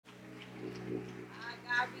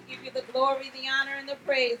God, we give you the glory, the honor, and the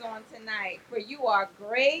praise on tonight. For you are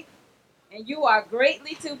great, and you are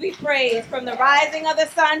greatly to be praised from the rising of the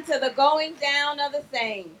sun to the going down of the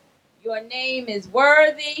same. Your name is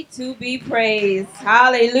worthy to be praised.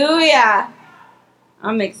 Hallelujah.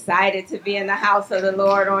 I'm excited to be in the house of the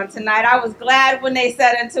Lord on tonight. I was glad when they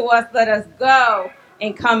said unto us, let us go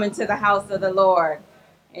and come into the house of the Lord.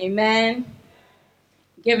 Amen.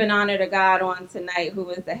 Giving honor to God on tonight, who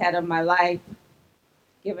is the head of my life.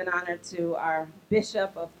 Giving honor to our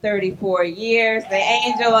bishop of 34 years, the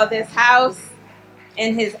angel of this house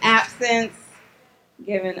in his absence.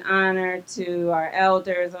 Giving honor to our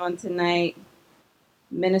elders on tonight,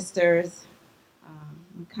 ministers,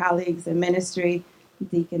 colleagues in ministry,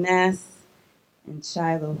 deaconess, and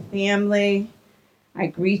Shiloh family. I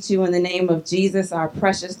greet you in the name of Jesus, our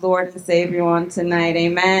precious Lord and Savior on tonight.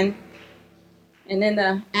 Amen. And in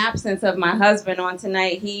the absence of my husband on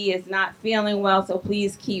tonight, he is not feeling well, so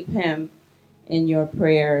please keep him in your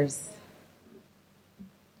prayers.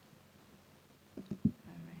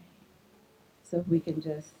 So if we can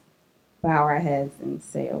just bow our heads and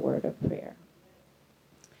say a word of prayer.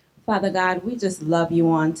 Father God, we just love you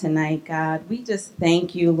on tonight, God. We just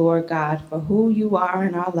thank you, Lord God, for who you are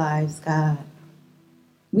in our lives, God.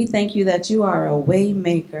 We thank you that you are a way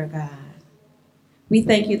maker, God. We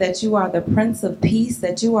thank you that you are the Prince of Peace,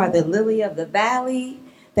 that you are the lily of the valley,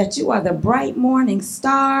 that you are the bright morning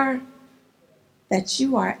star, that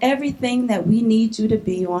you are everything that we need you to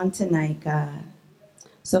be on tonight, God.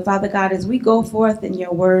 So, Father God, as we go forth in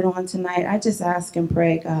your word on tonight, I just ask and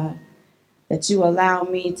pray, God, that you allow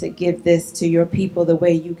me to give this to your people the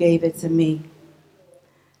way you gave it to me.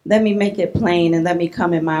 Let me make it plain and let me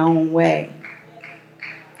come in my own way.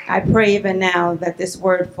 I pray even now that this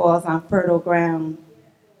word falls on fertile ground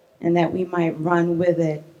and that we might run with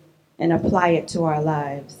it and apply it to our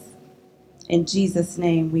lives. In Jesus'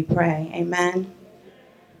 name we pray. Amen.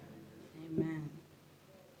 Amen.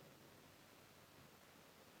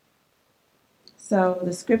 So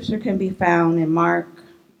the scripture can be found in Mark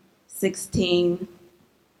 16.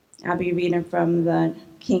 I'll be reading from the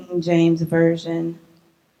King James Version,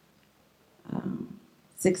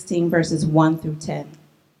 16 verses 1 through 10.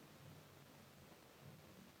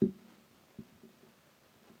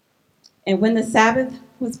 And when the Sabbath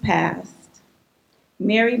was passed,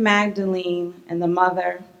 Mary Magdalene and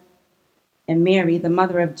Mary, the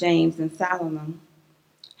mother of James and Salome,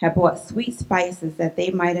 had bought sweet spices that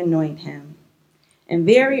they might anoint him. And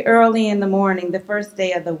very early in the morning, the first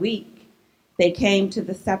day of the week, they came to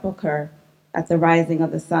the sepulchre at the rising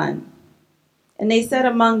of the sun. And they said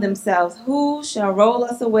among themselves, who shall roll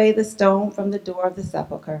us away the stone from the door of the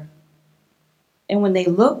sepulchre? And when they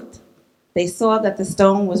looked, they saw that the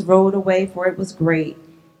stone was rolled away, for it was great.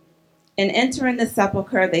 And entering the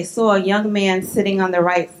sepulchre, they saw a young man sitting on the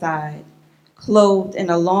right side, clothed in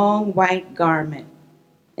a long white garment,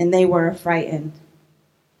 and they were affrighted.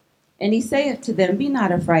 And he saith to them, be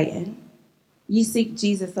not affrighted. Ye seek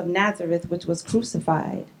Jesus of Nazareth, which was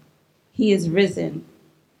crucified. He is risen.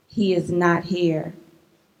 He is not here.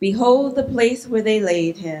 Behold the place where they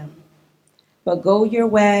laid him. But go your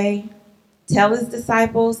way, tell his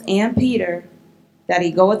disciples and Peter that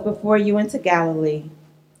he goeth before you into Galilee.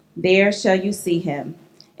 There shall you see him.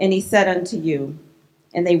 And he said unto you.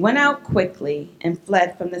 And they went out quickly and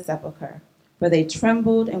fled from the sepulchre, for they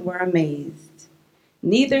trembled and were amazed.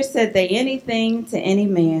 Neither said they anything to any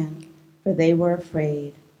man, for they were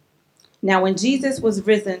afraid. Now when Jesus was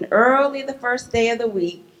risen early the first day of the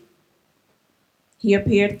week, he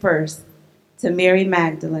appeared first to Mary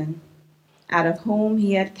Magdalene, out of whom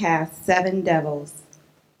he had cast 7 devils.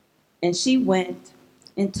 And she went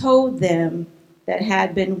and told them that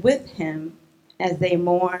had been with him as they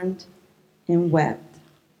mourned and wept.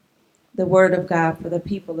 The word of God for the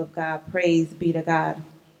people of God. Praise be to God.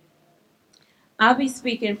 I'll be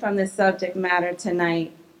speaking from the subject matter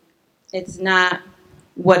tonight. It's not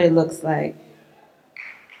what it looks like.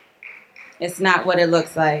 It's not what it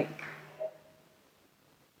looks like.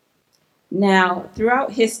 Now,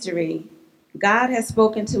 throughout history, God has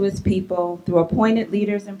spoken to his people through appointed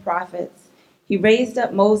leaders and prophets. He raised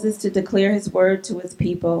up Moses to declare his word to his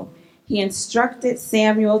people. He instructed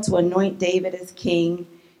Samuel to anoint David as king.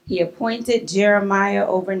 He appointed Jeremiah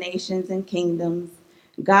over nations and kingdoms.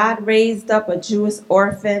 God raised up a Jewish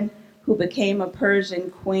orphan who became a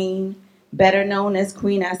Persian queen, better known as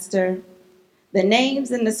Queen Esther. The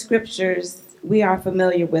names in the scriptures we are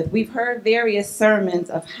familiar with. We've heard various sermons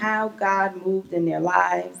of how God moved in their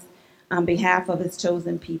lives on behalf of his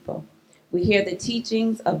chosen people. We hear the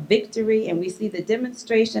teachings of victory, and we see the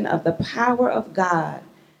demonstration of the power of God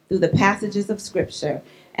through the passages of scripture.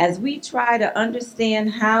 as we try to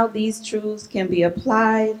understand how these truths can be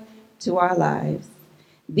applied to our lives.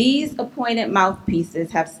 These appointed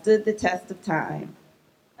mouthpieces have stood the test of time,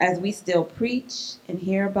 as we still preach and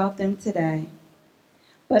hear about them today.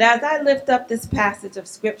 But as I lift up this passage of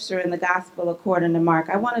scripture in the Gospel according to Mark,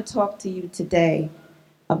 I want to talk to you today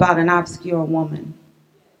about an obscure woman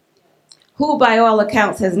who, by all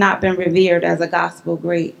accounts, has not been revered as a gospel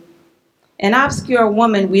great. An obscure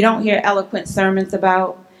woman we don't hear eloquent sermons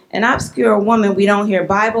about. An obscure woman we don't hear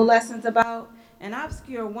Bible lessons about. An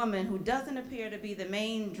obscure woman who doesn't appear to be the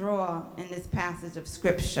main draw in this passage of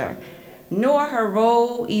scripture, nor her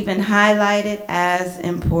role even highlighted as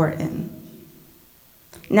important.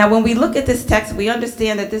 Now, when we look at this text, we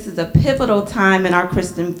understand that this is a pivotal time in our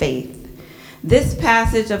Christian faith. This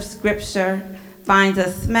passage of scripture finds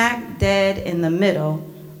us smack dead in the middle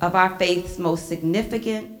of our faith's most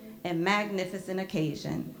significant and magnificent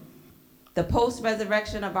occasion, the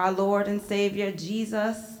post-resurrection of our Lord and Savior,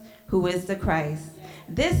 Jesus, who is the Christ.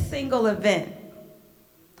 This single event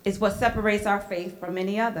is what separates our faith from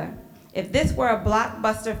any other. If this were a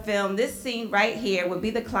blockbuster film, this scene right here would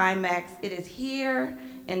be the climax. It is here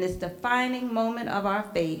in this defining moment of our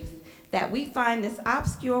faith that we find this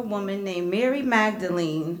obscure woman named Mary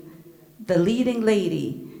Magdalene, the leading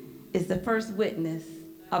lady, is the first witness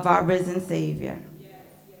of our risen Savior.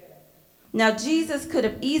 Now, Jesus could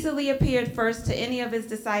have easily appeared first to any of his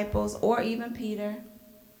disciples or even Peter,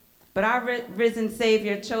 but our risen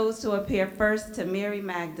Savior chose to appear first to Mary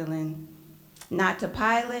Magdalene, not to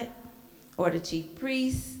Pilate or the chief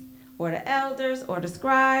priests or the elders or the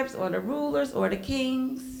scribes or the rulers or the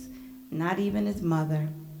kings, not even his mother.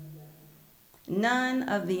 None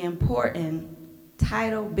of the important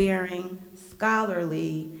title-bearing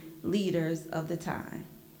scholarly leaders of the time.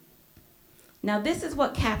 Now, this is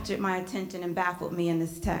what captured my attention and baffled me in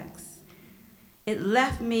this text. It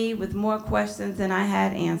left me with more questions than I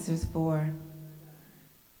had answers for.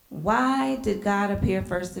 Why did God appear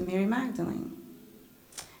first to Mary Magdalene?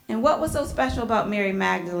 And what was so special about Mary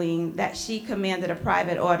Magdalene that she commanded a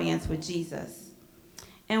private audience with Jesus?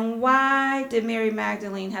 And why did Mary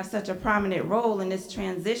Magdalene have such a prominent role in this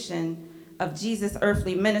transition of Jesus'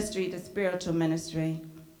 earthly ministry to spiritual ministry?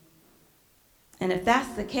 And if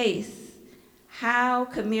that's the case, how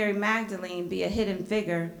could Mary Magdalene be a hidden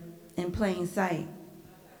figure in plain sight,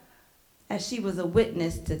 as she was a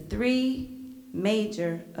witness to three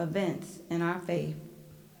major events in our faith: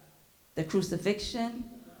 the crucifixion,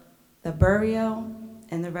 the burial,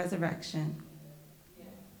 and the resurrection?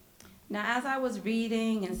 Now, as I was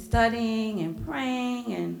reading and studying and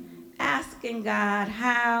praying and asking God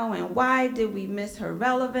how and why did we miss her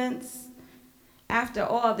relevance, after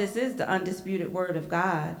all, this is the undisputed word of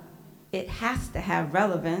God. It has to have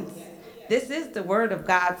relevance. This is the word of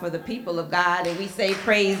God for the people of God, and we say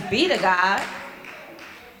praise be to God.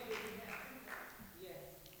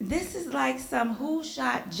 This is like some Who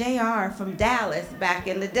Shot JR from Dallas back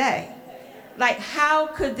in the day. Like, how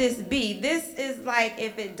could this be? This is like,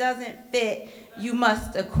 if it doesn't fit, you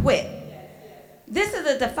must acquit. This is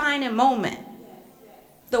a defining moment.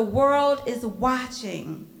 The world is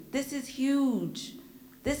watching. This is huge.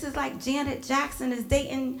 This is like Janet Jackson is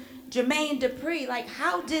dating Jermaine Dupri. Like,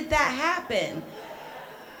 how did that happen?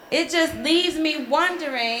 It just leaves me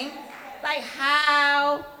wondering, like,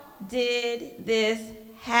 how did this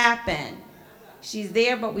happen? She's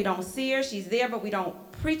there, but we don't see her. She's there, but we don't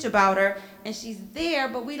preach about her. And she's there,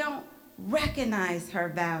 but we don't recognize her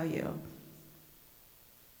value.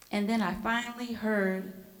 And then I finally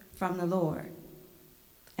heard from the Lord,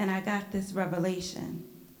 and I got this revelation.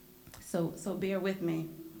 So bear with me.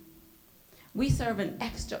 We serve an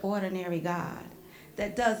extraordinary God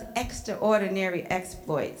that does extraordinary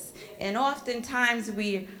exploits. And oftentimes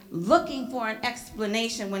we're looking for an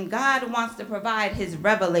explanation when God wants to provide his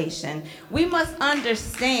revelation. We must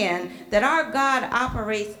understand that our God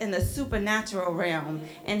operates in the supernatural realm.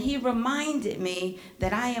 And he reminded me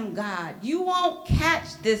that I am God. You won't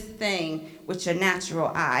catch this thing with your natural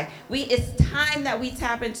eye. It's time that we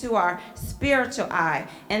tap into our spiritual eye.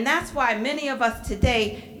 And that's why many of us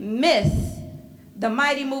today miss the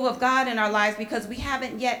mighty move of God in our lives, because we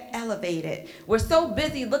haven't yet elevated. We're so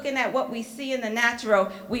busy looking at what we see in the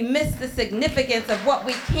natural, we miss the significance of what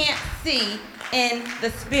we can't see in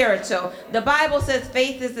the spiritual. The Bible says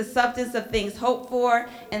faith is the substance of things hoped for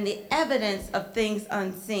and the evidence of things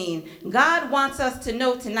unseen. God wants us to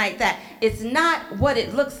know tonight that it's not what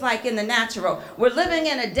it looks like in the natural. We're living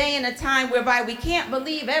in a day and a time whereby we can't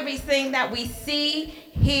believe everything that we see,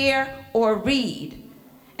 hear, or read.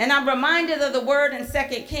 And I'm reminded of the word in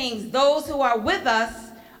 2 Kings, those who are with us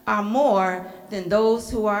are more than those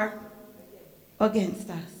who are against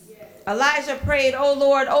us. Elijah prayed, "Oh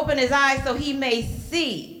Lord, open his eyes so he may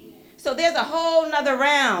see." So there's a whole nother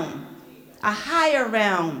realm, a higher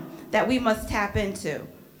realm that we must tap into.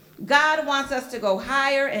 God wants us to go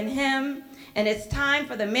higher in him, and it's time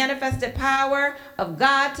for the manifested power of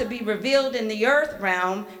God to be revealed in the earth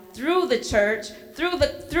realm through the church,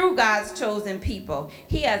 through God's chosen people.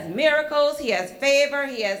 He has miracles, he has favor,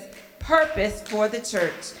 he has purpose for the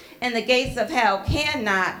church. And the gates of hell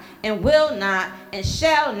cannot and will not and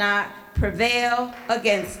shall not prevail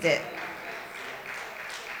against it.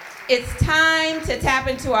 It's time to tap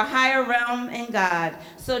into a higher realm in God.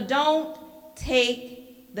 So don't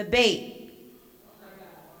take the bait.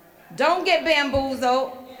 Don't get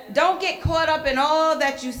bamboozled. Don't get caught up in all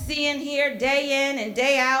that you see and hear day in and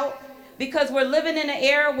day out, because we're living in an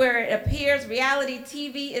era where it appears reality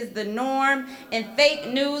TV is the norm and fake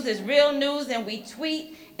news is real news, and we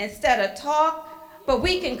tweet instead of talk. But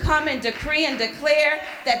we can come and decree and declare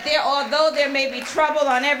that although there may be trouble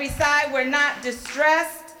on every side, we're not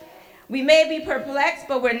distressed. We may be perplexed,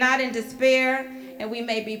 but we're not in despair. And we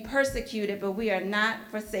may be persecuted, but we are not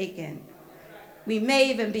forsaken. We may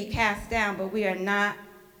even be cast down, but we are not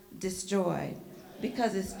destroyed,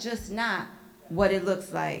 because it's just not what it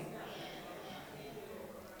looks like.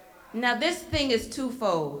 Now, this thing is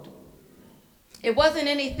twofold. It wasn't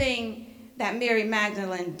anything that Mary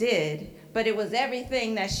Magdalene did, but it was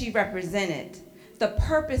everything that she represented. The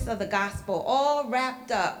purpose of the gospel all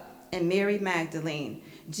wrapped up in Mary Magdalene.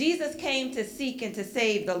 Jesus came to seek and to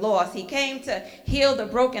save the lost. He came to heal the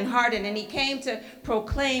brokenhearted, and he came to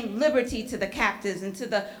proclaim liberty to the captives and to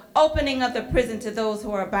the opening of the prison to those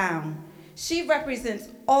who are bound. She represents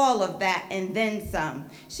all of that and then some.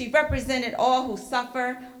 She represented all who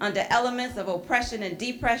suffer under elements of oppression and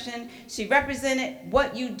depression. She represented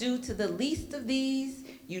what you do to the least of these,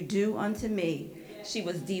 you do unto me. She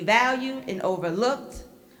was devalued and overlooked,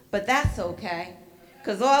 but that's okay.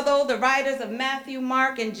 Because although the writers of Matthew,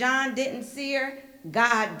 Mark, and John didn't see her,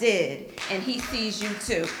 God did, and he sees you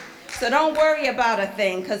too. So don't worry about a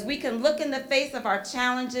thing, because we can look in the face of our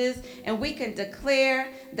challenges and we can declare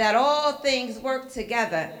that all things work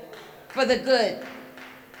together for the good.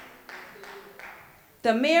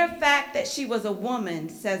 The mere fact that she was a woman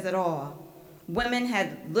says it all. Women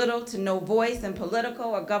had little to no voice in political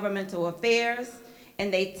or governmental affairs,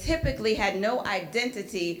 and they typically had no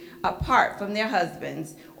identity apart from their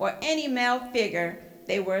husbands or any male figure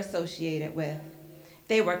they were associated with.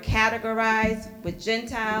 They were categorized with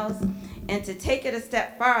Gentiles, and to take it a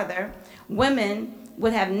step farther, women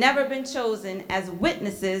would have never been chosen as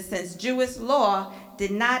witnesses, since Jewish law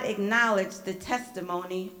did not acknowledge the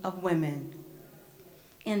testimony of women.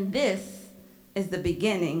 And this is the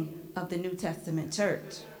beginning of the New Testament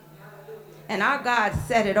church. And our God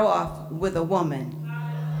set it off with a woman.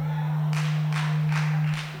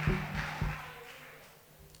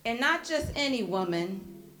 And not just any woman,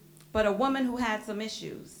 but a woman who had some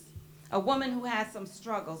issues, a woman who had some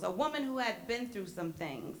struggles, a woman who had been through some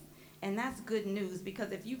things. And that's good news,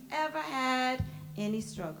 because if you've ever had any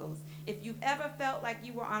struggles, if you've ever felt like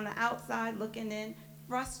you were on the outside looking in,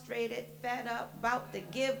 frustrated, fed up, about to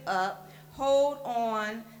give up, hold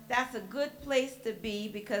on. That's a good place to be,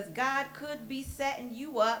 because God could be setting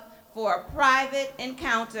you up for a private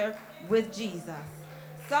encounter with Jesus.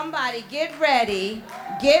 Somebody get ready,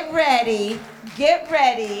 get ready, get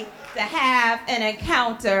ready to have an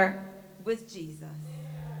encounter with Jesus.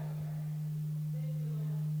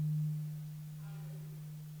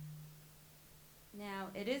 Now,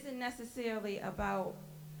 it isn't necessarily about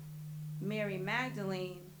Mary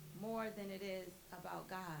Magdalene more than it is about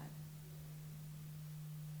God.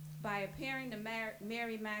 By appearing to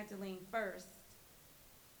Mary Magdalene first,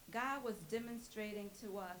 God was demonstrating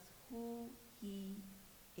to us who he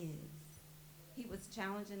is. He was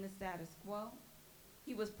challenging the status quo.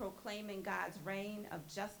 He was proclaiming God's reign of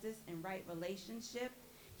justice and right relationship.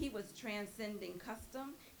 He was transcending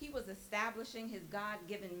custom. He was establishing his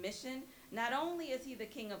God-given mission. Not only is he the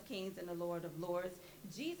King of Kings and the Lord of Lords,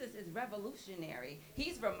 Jesus is revolutionary.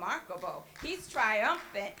 He's remarkable. He's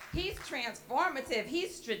triumphant. He's transformative.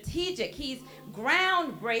 He's strategic. He's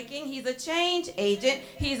groundbreaking. He's a change agent.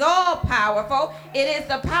 He's all powerful. It is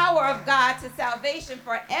the power of God to salvation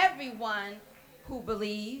for everyone who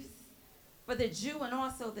believes, for the Jew and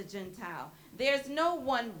also the Gentile. There's no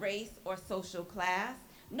one race or social class.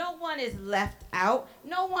 No one is left out.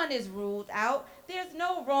 No one is ruled out. There's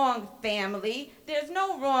no wrong family. There's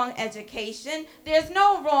no wrong education. There's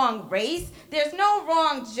no wrong race. There's no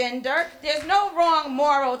wrong gender. There's no wrong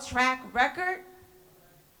moral track record.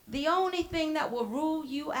 The only thing that will rule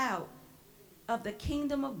you out of the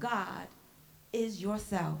kingdom of God is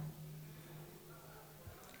yourself.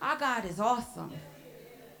 God is awesome.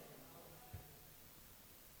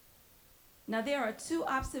 Now, there are two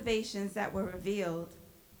observations that were revealed.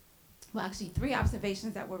 Well, actually, three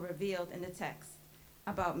observations that were revealed in the text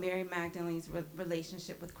about Mary Magdalene's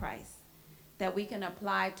relationship with Christ that we can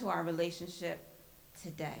apply to our relationship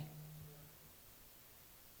today.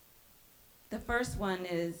 The first one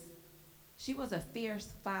is she was a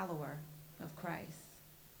fierce follower of Christ.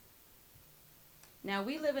 Now,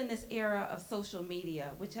 we live in this era of social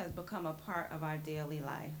media, which has become a part of our daily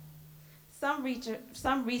life. Some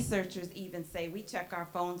researchers even say we check our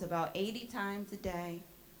phones about 80 times a day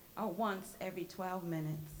or once every 12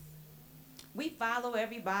 minutes. We follow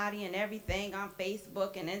everybody and everything on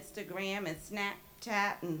Facebook and Instagram and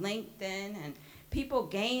Snapchat and LinkedIn, and people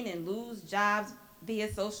gain and lose jobs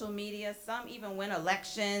via social media. Some even win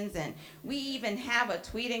elections, and we even have a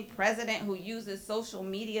tweeting president who uses social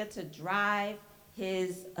media to drive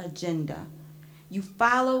his agenda. You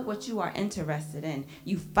follow what you are interested in.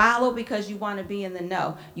 You follow because you want to be in the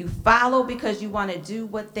know. You follow because you want to do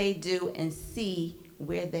what they do and see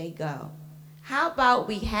where they go. How about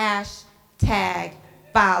we hashtag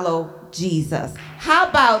follow Jesus? How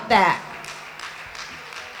about that?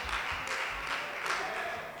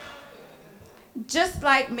 Just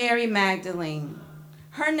like Mary Magdalene,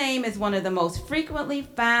 her name is one of the most frequently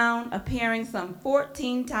found, appearing some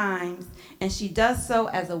 14 times, and she does so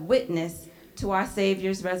as a witness to our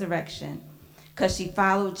Savior's resurrection, because she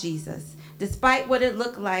followed Jesus. Despite what it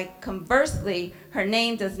looked like, conversely, her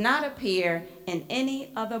name does not appear in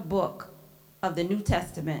any other book of the New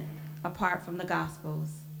Testament apart from the Gospels.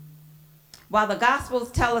 While the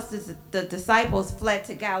Gospels tell us that the disciples fled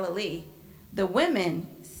to Galilee, the women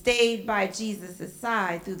stayed by Jesus'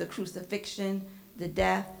 side through the crucifixion, the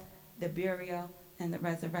death, the burial, and the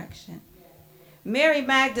resurrection. Mary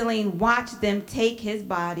Magdalene watched them take his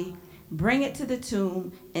body, bring it to the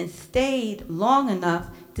tomb, and stayed long enough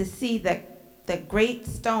to see the great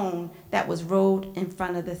stone that was rolled in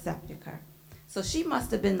front of the sepulchre. So she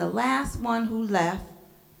must have been the last one who left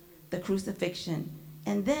the crucifixion,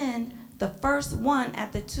 and then the first one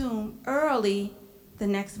at the tomb early the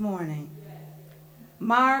next morning.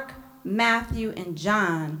 Mark, Matthew, and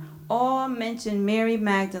John all mention Mary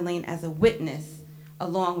Magdalene as a witness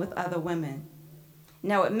along with other women.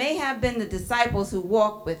 Now, it may have been the disciples who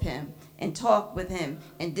walked with him and talked with him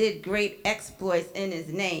and did great exploits in his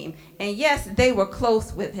name. And yes, they were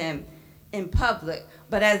close with him in public,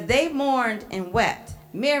 but as they mourned and wept,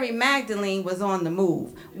 Mary Magdalene was on the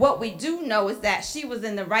move. What we do know is that she was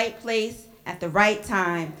in the right place at the right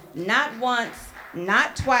time, not once,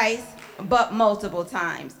 not twice, but multiple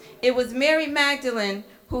times. It was Mary Magdalene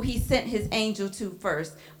who he sent his angel to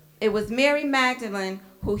first. It was Mary Magdalene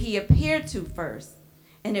who he appeared to first.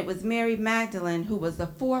 And it was Mary Magdalene who was the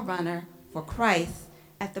forerunner for Christ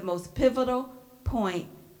at the most pivotal point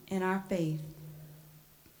in our faith.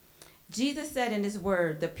 Jesus said in his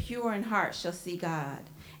word, "The pure in heart shall see God."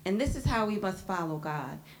 And this is how we must follow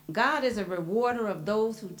God. God is a rewarder of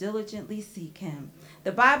those who diligently seek him.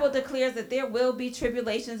 The Bible declares that there will be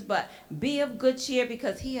tribulations, but be of good cheer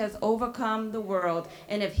because he has overcome the world.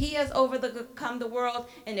 And if he has overcome the world,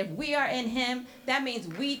 and if we are in him, that means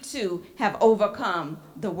we too have overcome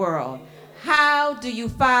the world. How do you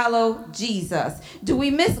follow Jesus? Do we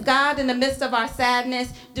miss God in the midst of our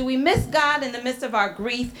sadness? Do we miss God in the midst of our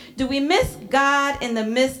grief? Do we miss God in the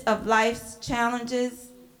midst of life's challenges?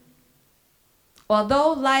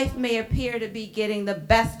 Although life may appear to be getting the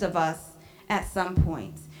best of us at some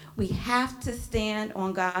points, we have to stand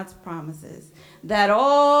on God's promises that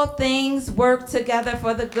all things work together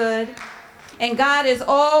for the good, and God is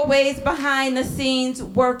always behind the scenes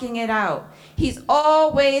working it out. He's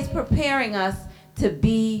always preparing us to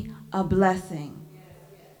be a blessing.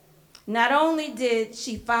 Not only did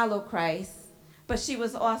she follow Christ, but she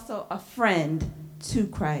was also a friend to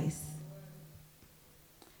Christ.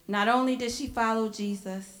 Not only did she follow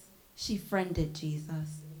Jesus, she friended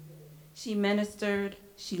Jesus. She ministered,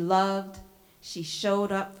 she loved, she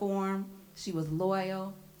showed up for him, she was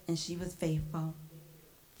loyal, and she was faithful.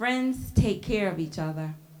 Friends take care of each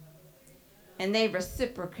other, and they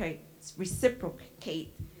reciprocate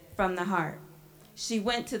from the heart. She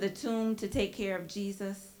went to the tomb to take care of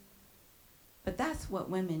Jesus, but that's what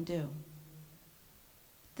women do.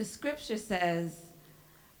 The scripture says,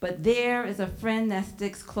 "But there is a friend that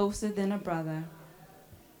sticks closer than a brother."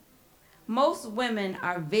 Most women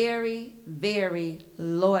are very, very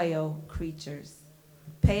loyal creatures.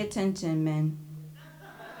 Pay attention, men.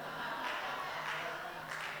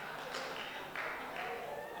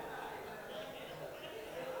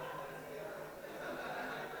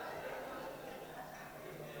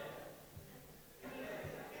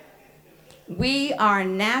 We are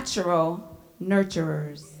natural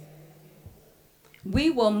nurturers. We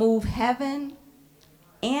will move heaven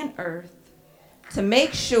and earth to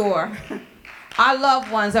make sure our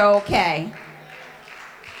loved ones are okay.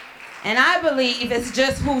 And I believe it's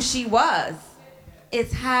just who she was.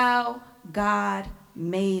 It's how God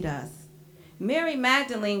made us. Mary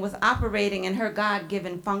Magdalene was operating in her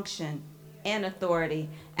God-given function and authority.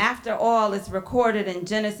 After all, it's recorded in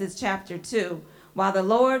Genesis chapter 2. While the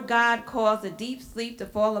Lord God caused a deep sleep to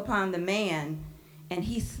fall upon the man, and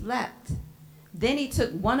he slept. Then he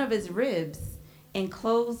took one of his ribs and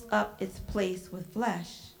closed up its place with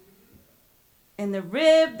flesh. And the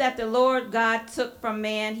rib that the Lord God took from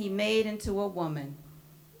man, he made into a woman.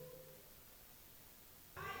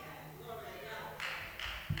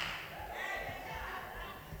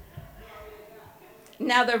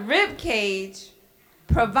 Now the rib cage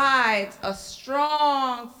provides a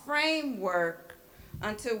strong framework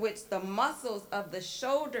unto which the muscles of the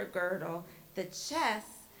shoulder girdle, the chest,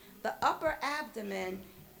 the upper abdomen,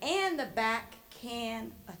 and the back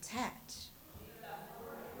can attach.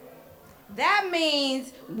 That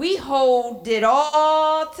means we hold it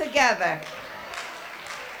all together.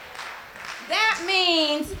 That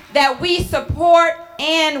means that we support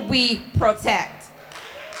and we protect.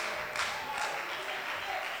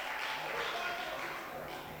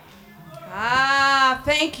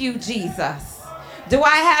 Thank you, Jesus. Do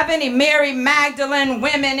I have any Mary Magdalene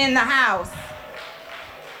women in the house?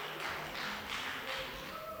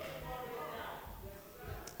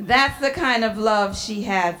 That's the kind of love she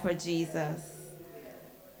had for Jesus.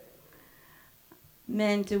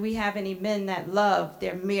 Men, do we have any men that love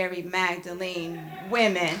their Mary Magdalene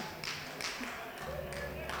women?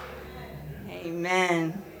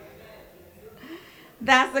 Amen.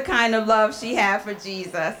 That's the kind of love she had for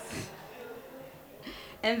Jesus.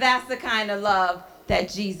 And that's the kind of love that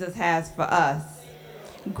Jesus has for us.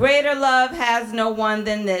 Greater love has no one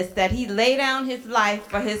than this, that he lay down his life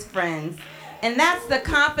for his friends. And that's the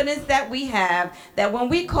confidence that we have, that when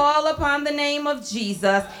we call upon the name of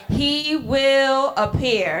Jesus, he will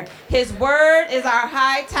appear. His word is our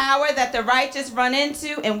high tower that the righteous run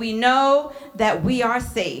into, and we know that we are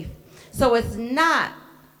safe. So it's not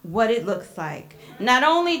what it looks like. Not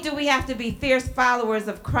only do we have to be fierce followers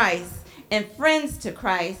of Christ and friends to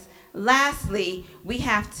Christ, lastly, we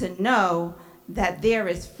have to know that there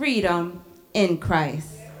is freedom in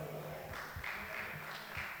Christ.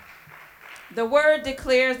 The word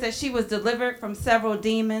declares that she was delivered from several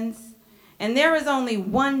demons, and there is only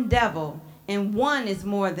one devil, and one is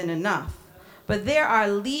more than enough. But there are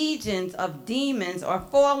legions of demons or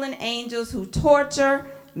fallen angels who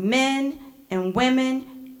torture men and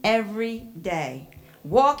women every day,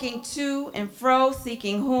 walking to and fro,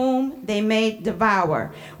 seeking whom they may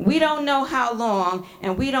devour. We don't know how long,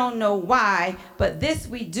 and we don't know why, but this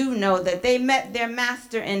we do know, that they met their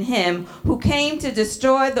master in him, who came to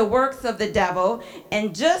destroy the works of the devil.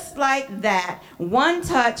 And just like that, one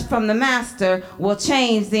touch from the master will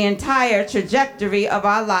change the entire trajectory of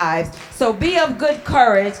our lives. So be of good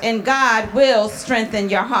courage, and God will strengthen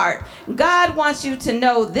your heart. God wants you to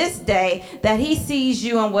know this day that he sees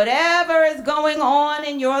you, and whatever is going on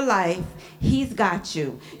in your life, he's got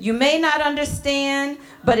you. You may not understand,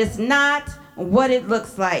 but it's not what it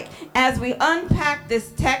looks like. As we unpack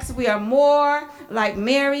this text, we are more like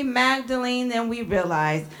Mary Magdalene than we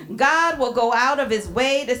realize. God will go out of his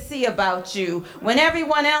way to see about you when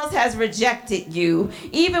everyone else has rejected you,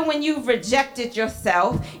 even when you've rejected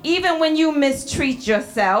yourself, even when you mistreat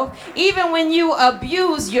yourself, even when you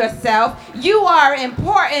abuse yourself. You are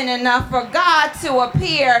important enough for God to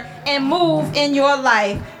appear and move in your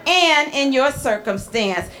life and in your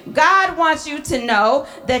circumstance. God wants you to know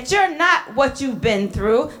that you're not what you've been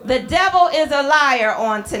through. The devil is a liar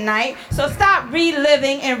on tonight. So stop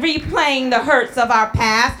reliving and replaying the hurts of our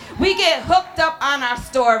past. We get hooked up on our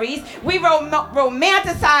stories. We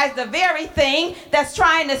romanticize the very thing that's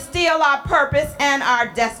trying to steal our purpose and our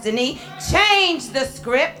destiny. Change the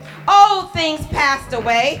script. Old things passed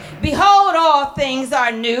away. Behold, all things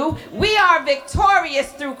are new. We are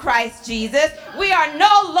victorious through Christ Jesus. We are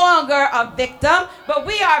no longer a victim, but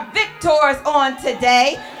we are victors on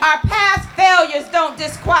today. Our past failures don't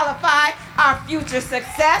disqualify our future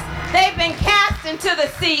success. They've been cast into the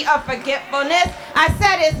sea of forgetfulness. I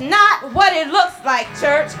said it's not what it looks like,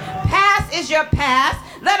 church. Past is your past.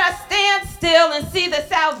 Let us stand still and see the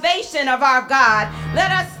salvation of our God.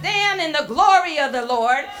 Let us stand in the glory of the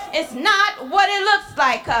Lord. It's not what it looks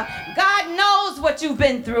like. God knows what you've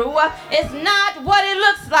been through. It's not what it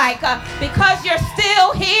looks like because you're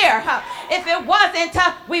still here. If it wasn't,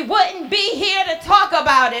 we wouldn't be here to talk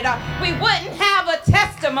about it. We wouldn't have a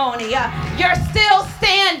testimony. You're still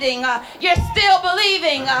standing. You're still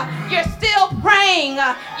believing. You're still praying.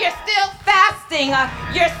 You're still fasting.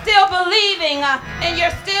 You're still believing. And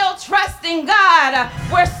you're still trusting God.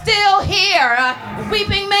 We're still here.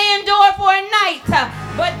 Weeping may endure for a night,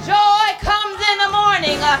 but joy comes in the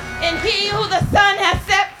morning. And he who the Son has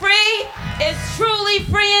set free is truly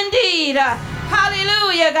free indeed.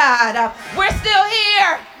 Hallelujah, God. We're still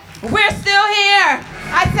here. We're still here.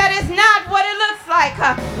 I said it's not what it looks like.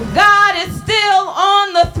 God is still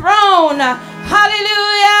on the throne.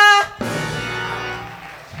 Hallelujah.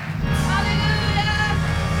 Hallelujah.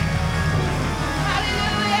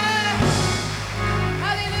 Hallelujah.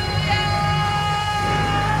 Hallelujah.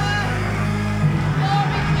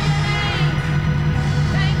 Glory to your name.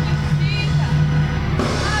 Thank you, Jesus.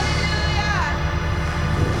 Hallelujah.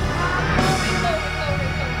 Glory, glory, glory,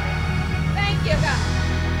 glory. Thank you, God.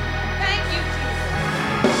 Thank you, Jesus.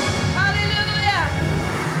 Hallelujah.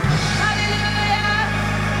 Hallelujah.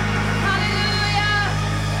 Hallelujah.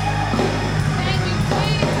 Thank you,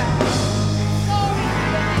 Jesus. Glory to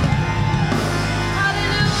your name.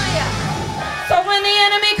 Hallelujah. So when the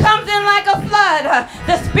enemy comes in like a flood,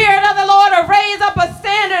 the Spirit of the Lord will raise up a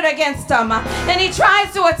standard against him. And he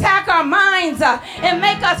tries to attack our minds and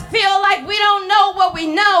make us feel like we don't know what we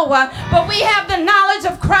know. But we have the knowledge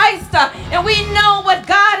of Christ and we know what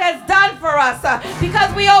God has done for us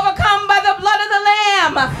because we overcome by the blood of the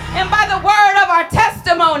Lamb and by the word of our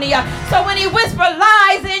testimony. So when he whispers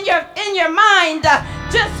lies in your mind,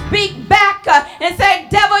 just speak back and say,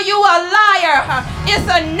 devil, you a liar. It's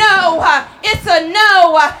a no. It's a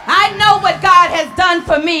no. I know what God has done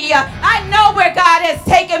for me. I know where God has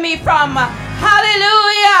taken me from.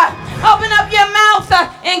 Hallelujah. Open up your mouth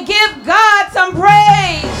and give God some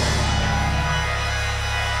praise.